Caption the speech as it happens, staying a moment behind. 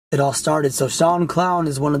it all started. So Shawn Clown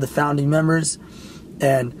is one of the founding members,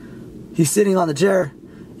 and he's sitting on the chair,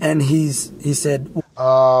 and he said,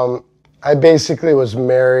 I basically was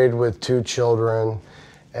married with 2 children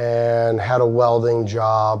and had a welding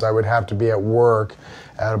job. I would have to be at work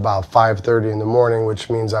at about 5:30 in the morning, which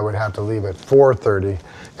means I would have to leave at 4:30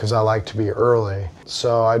 because I like to be early.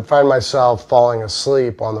 So I'd find myself falling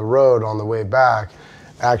asleep on the road on the way back,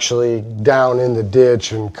 actually down in the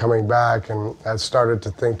ditch and coming back, and I started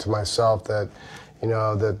to think to myself that, you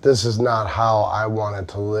know, that this is not how I wanted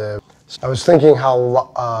to live. I was thinking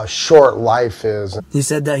how short life is. He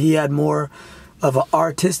said that he had more of an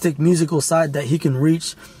artistic musical side that he can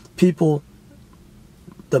reach people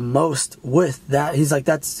the most with that. He's like,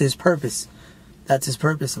 that's his purpose. That's his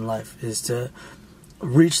purpose in life, is to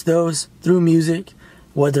reach those through music,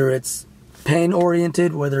 whether it's pain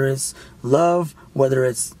oriented, whether it's love, whether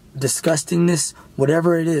it's disgustingness,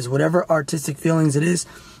 whatever it is, whatever artistic feelings it is.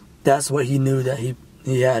 That's what he knew that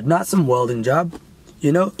he had. Not some welding job,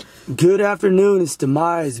 you know. Good afternoon, it's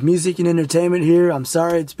Demise, music and entertainment here. I'm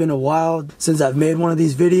sorry it's been a while since I've made one of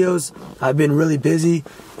these videos. I've been really busy,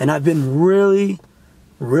 and I've been really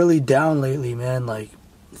down lately, man. Like,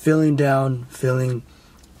 feeling down, feeling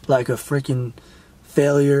like a freaking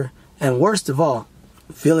failure, and worst of all,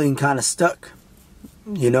 feeling kind of stuck,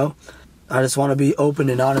 you know. I just want to be open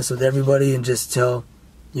and honest with everybody and just tell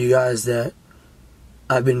you guys that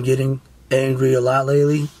I've been getting angry a lot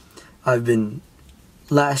lately. I've been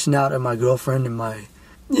lashing out at my girlfriend and my,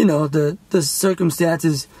 you know, the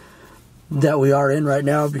circumstances that we are in right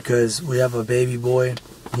now, because we have a baby boy.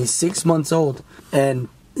 He's 6 months old, and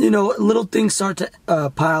you know, little things start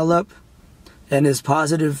to pile up, and as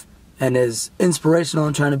positive and as inspirational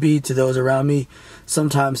I'm trying to be to those around me,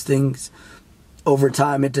 sometimes things over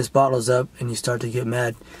time it just bottles up and you start to get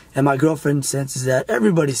mad. And my girlfriend senses that.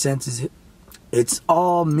 Everybody senses it. It's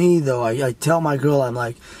all me though. I tell my girl, I'm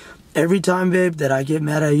like, every time, babe, that I get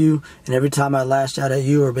mad at you, and every time I lash out at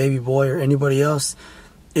you or baby boy or anybody else,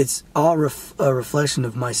 it's all a reflection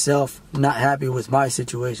of myself not happy with my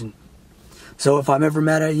situation. So if I'm ever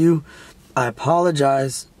mad at you, I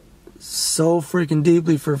apologize so freaking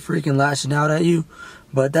deeply for freaking lashing out at you,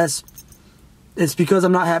 but it's because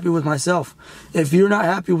I'm not happy with myself. If you're not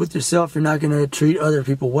happy with yourself, you're not going to treat other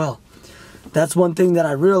people well. That's one thing that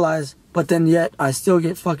I realize, but then yet I still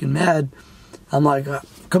get fucking mad. I'm like,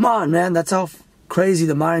 come on, man, that's how crazy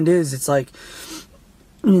the mind is. It's like,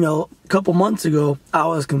 you know, a couple months ago, I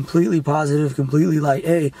was completely positive, completely like,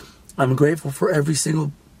 hey, I'm grateful for every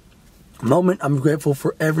single moment. I'm grateful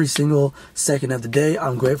for every single second of the day.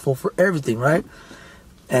 I'm grateful for everything, right?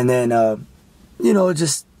 And then, you know,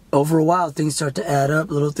 just over a while, things start to add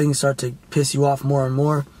up. Little things start to piss you off more and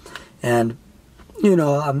more. And, you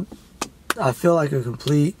know, I feel like a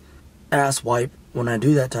complete ass wipe when I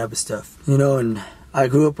do that type of stuff, you know. And I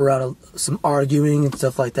grew up around some arguing and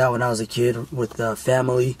stuff like that when I was a kid with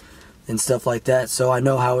family and stuff like that. So I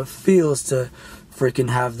know how it feels to freaking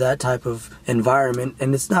have that type of environment,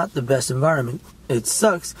 and it's not the best environment. It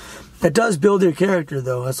sucks. It does build your character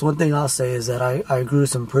though. That's one thing I'll say, is that I grew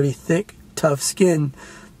some pretty thick, tough skin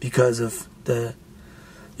because of the,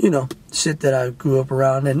 you know, shit that I grew up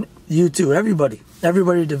around. And you too, everybody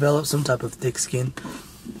develops some type of thick skin.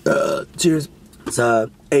 Cheers. It's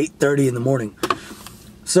 8:30 in the morning.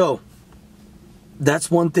 So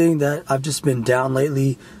that's one thing that I've just been down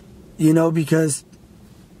lately, you know, because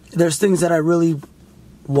there's things that I really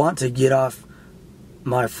want to get off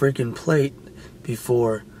my freaking plate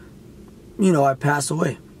before, you know, I pass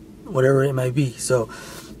away, whatever it may be. So,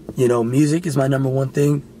 you know, music is my number one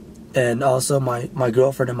thing, and also my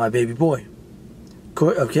girlfriend and my baby boy.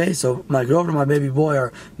 Okay, so my girlfriend and my baby boy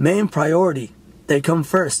are main priority. They come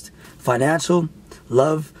first. Financial,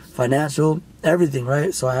 love, financial, everything,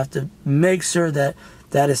 right? So I have to make sure that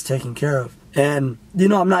that is taken care of. And, you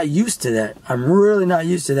know, I'm not used to that. I'm really not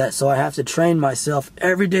used to that. So I have to train myself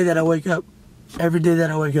every day that I wake up. Every day that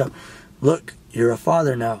I wake up. Look, you're a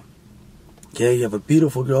father now. Okay, you have a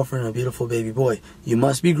beautiful girlfriend and a beautiful baby boy. You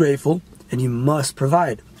must be grateful and you must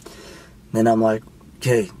provide. Then I'm like,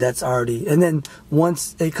 okay, that's already... And then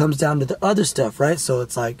once it comes down to the other stuff, right? So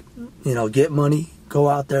it's like, you know, get money, go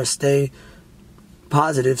out there, stay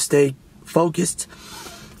positive, stay focused.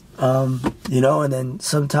 You know, and then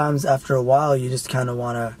sometimes after a while, you just kind of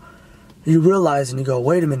want to, you realize and you go,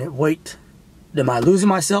 wait a minute, wait. Am I losing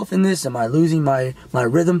myself in this? Am I losing my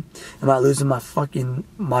rhythm? Am I losing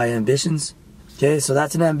my ambitions? Okay, so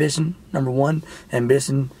that's an ambition. Number one,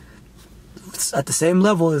 ambition at the same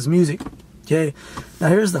level as music. Okay, now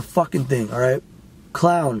here's the fucking thing, alright?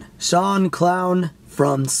 Clown, Shawn Clown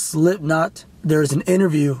from Slipknot. There's an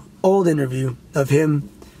interview, old interview of him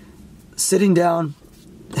sitting down,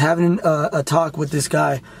 having a talk with this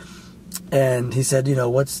guy, and he said, you know,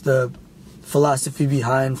 what's the philosophy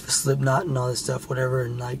behind Slipknot and all this stuff, whatever,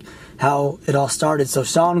 and like how it all started. So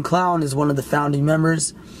Shawn Clown is one of the founding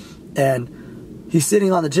members, and he's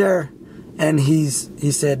sitting on the chair, and he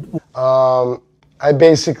said, I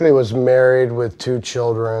basically was married with 2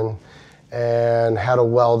 children and had a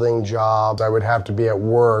welding job. I would have to be at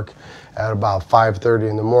work at about 5:30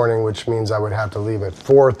 in the morning, which means I would have to leave at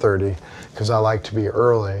 4:30 because I like to be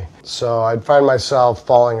early. So I'd find myself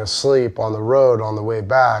falling asleep on the road on the way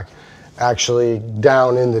back, actually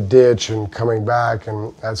down in the ditch and coming back,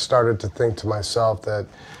 and I started to think to myself that,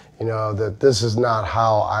 you know, that this is not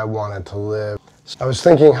how I wanted to live. I was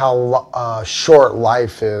thinking how short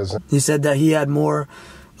life is. He said that he had more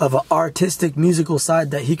of an artistic musical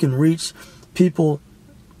side that he can reach people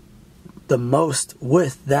the most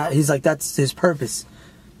with that. He's like, that's his purpose.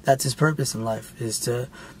 That's his purpose in life, is to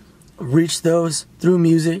reach those through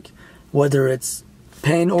music, whether it's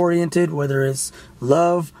pain-oriented, whether it's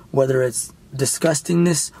love, whether it's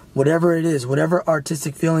disgustingness, whatever it is, whatever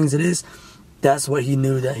artistic feelings it is, that's what he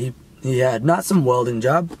knew that he had. Not some welding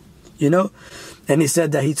job, you know? And he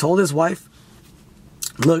said that he told his wife,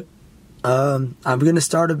 look, I'm going to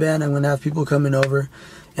start a band. I'm going to have people coming over.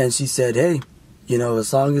 And she said, hey, you know,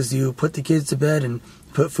 as long as you put the kids to bed and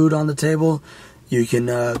put food on the table, you can,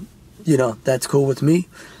 you know, that's cool with me.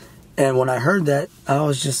 And when I heard that, I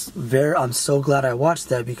was just I'm so glad I watched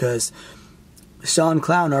that, because Shawn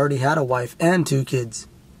Clown already had a wife and 2 kids.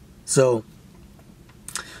 So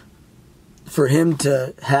for him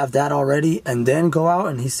to have that already and then go out,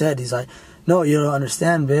 and he's like, no, you don't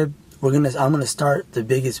understand, babe. I'm gonna start the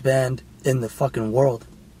biggest band in the fucking world.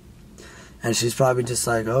 And she's probably just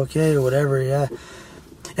like, okay, whatever, yeah.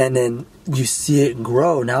 And then you see it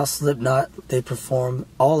grow. Now Slipknot, they perform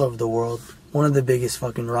all over the world. One of the biggest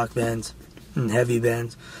fucking rock bands and heavy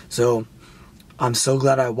bands. So I'm so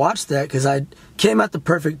glad I watched that, because I came at the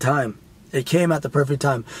perfect time. It came at the perfect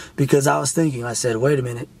time, because I was thinking, I said, wait a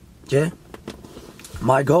minute, yeah?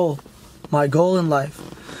 My goal in life,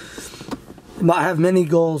 I have many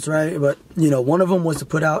goals, right? But, you know, one of them was to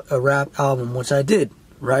put out a rap album, which I did,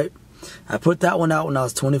 right? I put that one out when I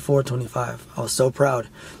was 24, 25. I was so proud.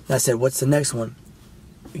 And I said, what's the next one?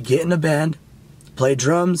 Get in a band, play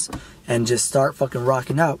drums, and just start fucking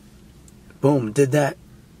rocking out. Boom, did that.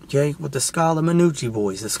 Okay, with the Scala Minucci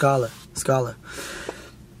boys, the Scala.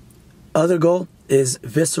 Other goal is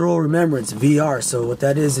visceral remembrance, VR. So what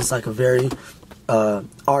that is like a very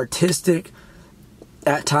artistic,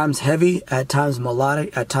 at times heavy, at times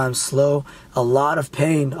melodic, at times slow, a lot of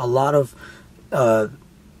pain, a lot of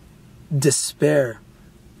despair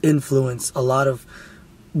influence, a lot of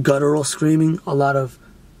guttural screaming, a lot of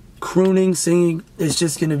crooning, singing. It's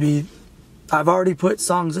just going to be, I've already put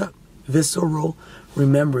songs up. Visceral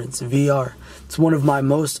remembrance, VR. It's one of my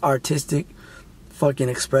most artistic fucking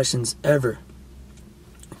expressions ever.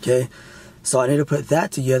 Okay? So I need to put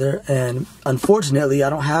that together, and unfortunately I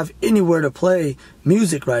don't have anywhere to play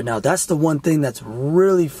music right now. That's the one thing that's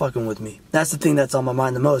really fucking with me. That's the thing that's on my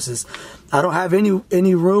mind the most, is I don't have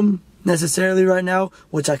any room necessarily right now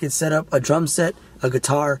which I could set up a drum set, a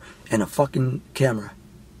guitar, and a fucking camera.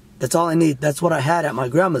 That's all I need. That's what I had at my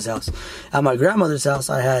grandma's house. At my grandmother's house,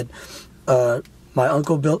 I had my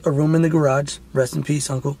uncle built a room in the garage. Rest in peace,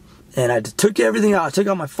 uncle. And I took everything out. I took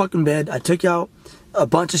out my fucking bed. I took out a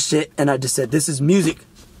bunch of shit, and I just said, this is music.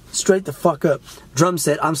 Straight the fuck up. Drum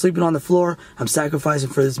set. I'm sleeping on the floor. I'm sacrificing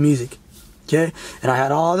for this music. Okay? And I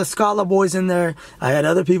had all the Scala boys in there. I had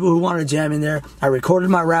other people who wanted to jam in there. I recorded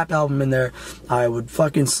my rap album in there. I would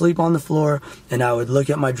fucking sleep on the floor, and I would look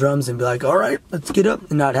at my drums and be like, all right, let's get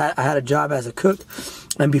up. And I had a job as a cook.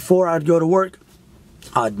 And before I'd go to work,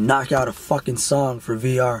 I'd knock out a fucking song for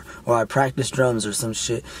VR, or I'd practice drums or some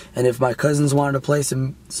shit. And if my cousins wanted to play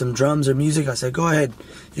some drums or music, I said, go ahead,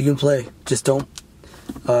 you can play. Just don't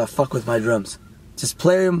fuck with my drums. Just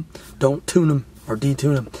play them, don't tune them or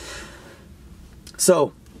detune them.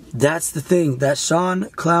 So that's the thing. That Shawn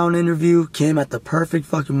Clown interview came at the perfect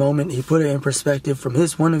fucking moment. He put it in perspective from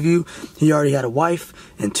his point of view. He already had a wife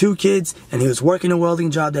and 2 kids, and he was working a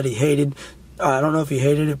welding job that he hated. I don't know if he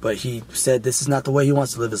hated it, but he said this is not the way he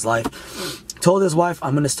wants to live his life. Told his wife,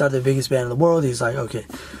 I'm going to start the biggest band in the world. He's like, okay.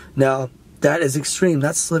 Now, that is extreme.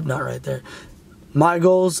 That's Slipknot right there. My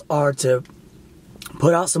goals are to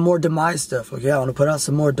put out some more Demise stuff. Okay, I want to put out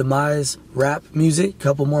some more Demise rap music, a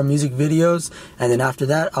couple more music videos, and then after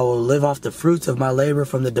that, I will live off the fruits of my labor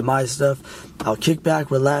from the Demise stuff. I'll kick back,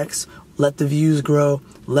 relax, let the views grow,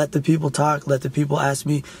 let the people talk, let the people ask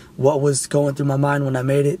me what was going through my mind when I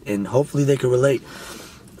made it, and hopefully they can relate.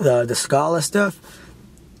 The Scala stuff,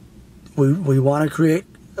 we want to create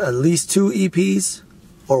at least 2 EPs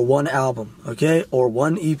or 1 album, okay? Or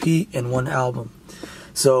 1 EP and 1 album.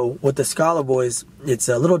 So with the Scholar Boys, it's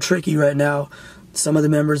a little tricky right now. Some of the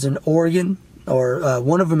members in Oregon, or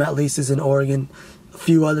one of them at least is in Oregon. A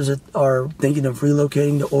few others are thinking of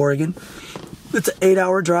relocating to Oregon. It's an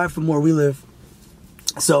 8-hour drive from where we live.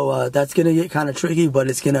 So that's going to get kind of tricky, but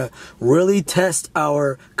it's going to really test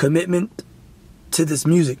our commitment to this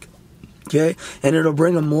music. Okay? And it'll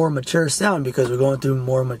bring a more mature sound because we're going through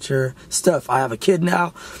more mature stuff. I have a kid now.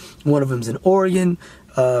 One of them's in Oregon.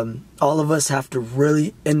 All of us have to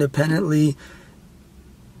really independently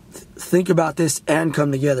think about this and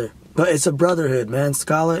come together. But it's a brotherhood, man.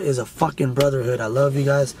 Scala is a fucking brotherhood. I love you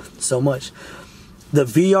guys so much. The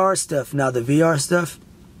VR stuff. Now, the VR stuff,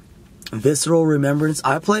 Visceral Remembrance,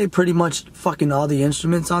 I play pretty much fucking all the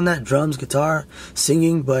instruments on that. Drums, guitar,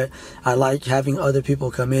 singing. But I like having other people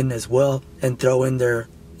come in as well and throw in their,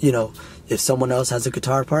 you know, if someone else has a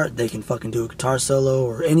guitar part, they can fucking do a guitar solo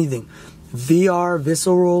or anything. VR,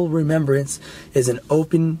 Visceral Remembrance, is an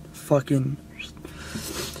open fucking...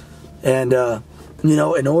 And, you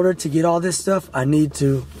know, in order to get all this stuff, I need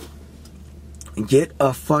to get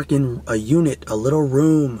a unit, a little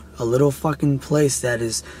room, a little fucking place that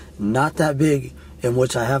is not that big, in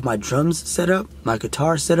which I have my drums set up, my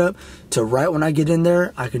guitar set up, to right when I get in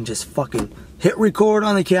there, I can just fucking hit record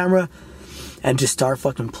on the camera and just start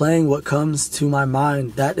fucking playing what comes to my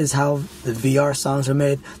mind. That is how the VR songs are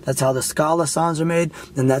made. That's how the Scala songs are made.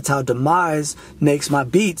 And that's how Demise makes my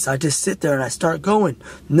beats. I just sit there and I start going.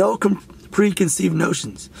 No preconceived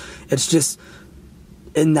notions. It's just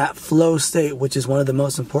in that flow state, which is one of the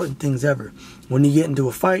most important things ever. When you get into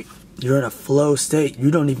a fight, you're in a flow state.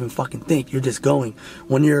 You don't even fucking think. You're just going.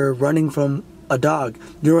 When you're running from a dog,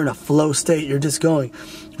 you're in a flow state. You're just going.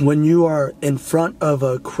 When you are in front of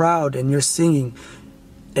a crowd and you're singing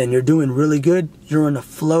and you're doing really good, you're in a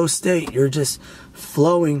flow state. You're just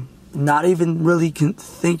flowing, not even really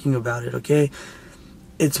thinking about it, okay?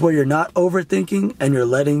 It's where you're not overthinking and you're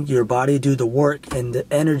letting your body do the work and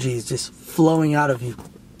the energy is just flowing out of you.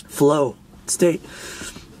 Flow state.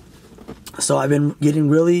 So I've been getting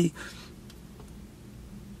really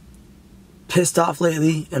pissed off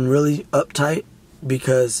lately and really uptight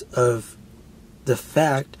because of the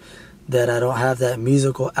fact that I don't have that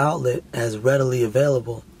musical outlet as readily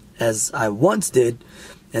available as I once did,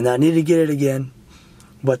 and I need to get it again.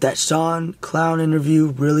 But that Shawn Clown interview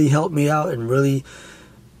really helped me out and really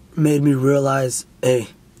made me realize, hey,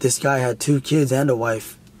 this guy had 2 kids and a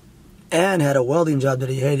wife and had a welding job that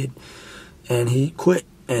he hated, and he quit,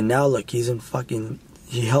 and now look, he's in fucking...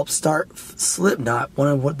 He helped start Slipknot, one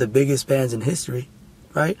of the biggest bands in history,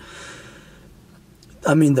 right?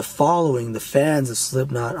 I mean, the following, the fans of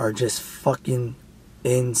Slipknot are just fucking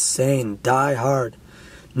insane, die hard.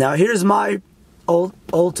 Now, here's my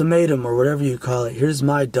ultimatum, or whatever you call it. Here's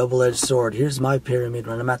my double-edged sword. Here's my pyramid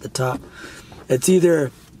when I'm at the top. It's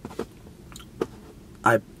either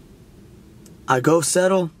I go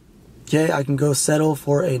settle, okay? I can go settle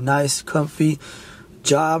for a nice, comfy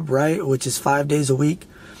job, right, which is 5 days a week,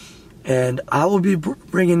 and I will be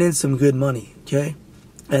bringing in some good money, okay,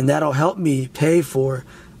 and that'll help me pay for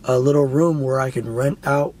a little room where I can rent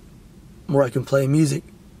out, where I can play music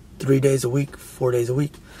 3 days a week, 4 days a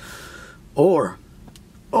week, or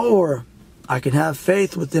I can have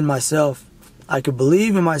faith within myself. I could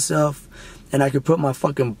believe in myself, and I could put my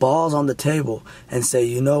fucking balls on the table and say,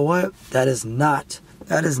 you know what, that is not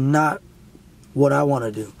what I want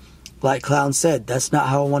to do. Like Clown said, that's not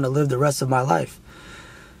how I want to live the rest of my life.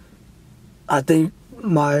 I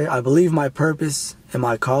believe my purpose and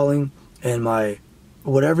my calling and my,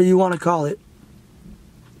 whatever you want to call it,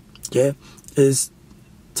 okay, is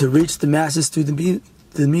to reach the masses through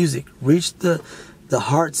the music. Reach the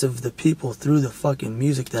hearts of the people through the fucking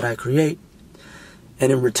music that I create.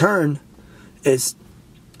 And in return, it's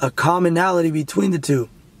a commonality between the two.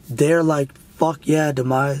 They're like, fuck yeah,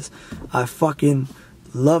 Demise. I fucking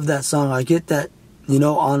love that song. I get that, you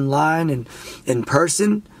know, online and in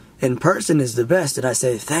person. In person is the best. And I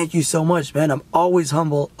say, thank you so much, man. I'm always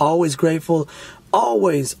humble, always grateful,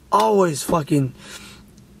 always fucking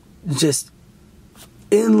just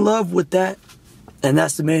in love with that. And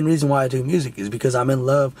that's the main reason why I do music, is because I'm in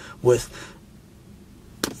love with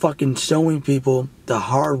fucking showing people the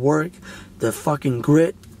hard work, the fucking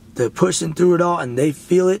grit, the pushing through it all, and they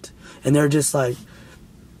feel it. And they're just like,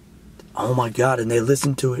 oh my God, and they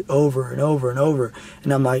listen to it over and over and over.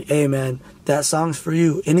 And I'm like, hey man, that song's for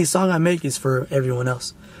you. Any song I make is for everyone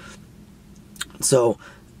else. So,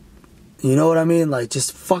 you know what I mean? Like,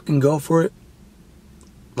 just fucking go for it.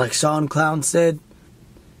 Like Shawn Clown said,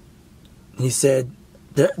 he said,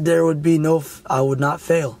 there would be no, I would not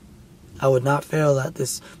fail. I would not fail at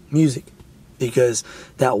this music, because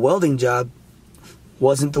that welding job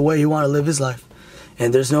wasn't the way he wanted to live his life.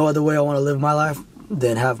 And there's no other way I want to live my life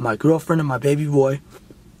than have my girlfriend and my baby boy,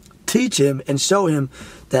 teach him and show him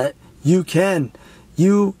that you can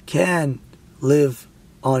live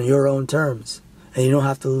on your own terms. And you don't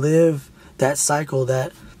have to live that cycle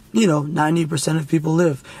that, 90% of people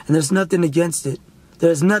live. And there's nothing against it.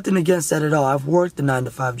 There's nothing against that at all. I've worked the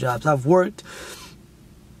 9-to-5 jobs. I've worked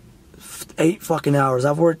 8 fucking hours.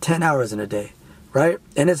 I've worked 10 hours in a day, right?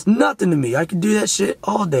 And it's nothing to me. I can do that shit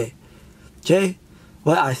all day. Okay?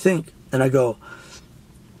 But I think, and I go,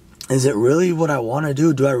 is it really what I want to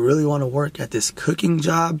do? Do I really want to work at this cooking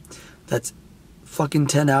job that's fucking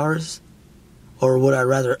 10 hours? Or would I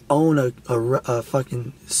rather own a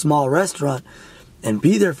fucking small restaurant and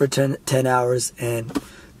be there for 10 hours and,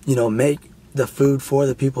 make the food for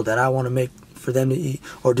the people that I want to make for them to eat?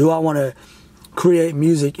 Or do I want to create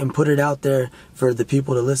music and put it out there for the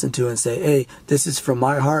people to listen to and say, hey, this is from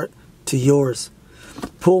my heart to yours.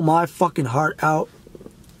 Pull my fucking heart out,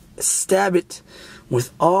 stab it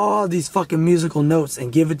with all these fucking musical notes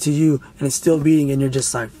and give it to you, and it's still beating, and you're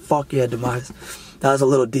just like, fuck yeah, Demise. That was a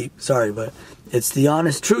little deep, sorry, but it's the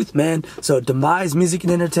honest truth, man. So Demise Music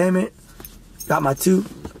and Entertainment. Got my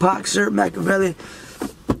Tupac shirt, Machiavelli.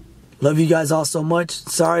 Love you guys all so much.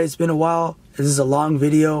 Sorry it's been a while. This is a long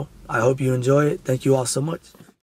video. I hope you enjoy it. Thank you all so much.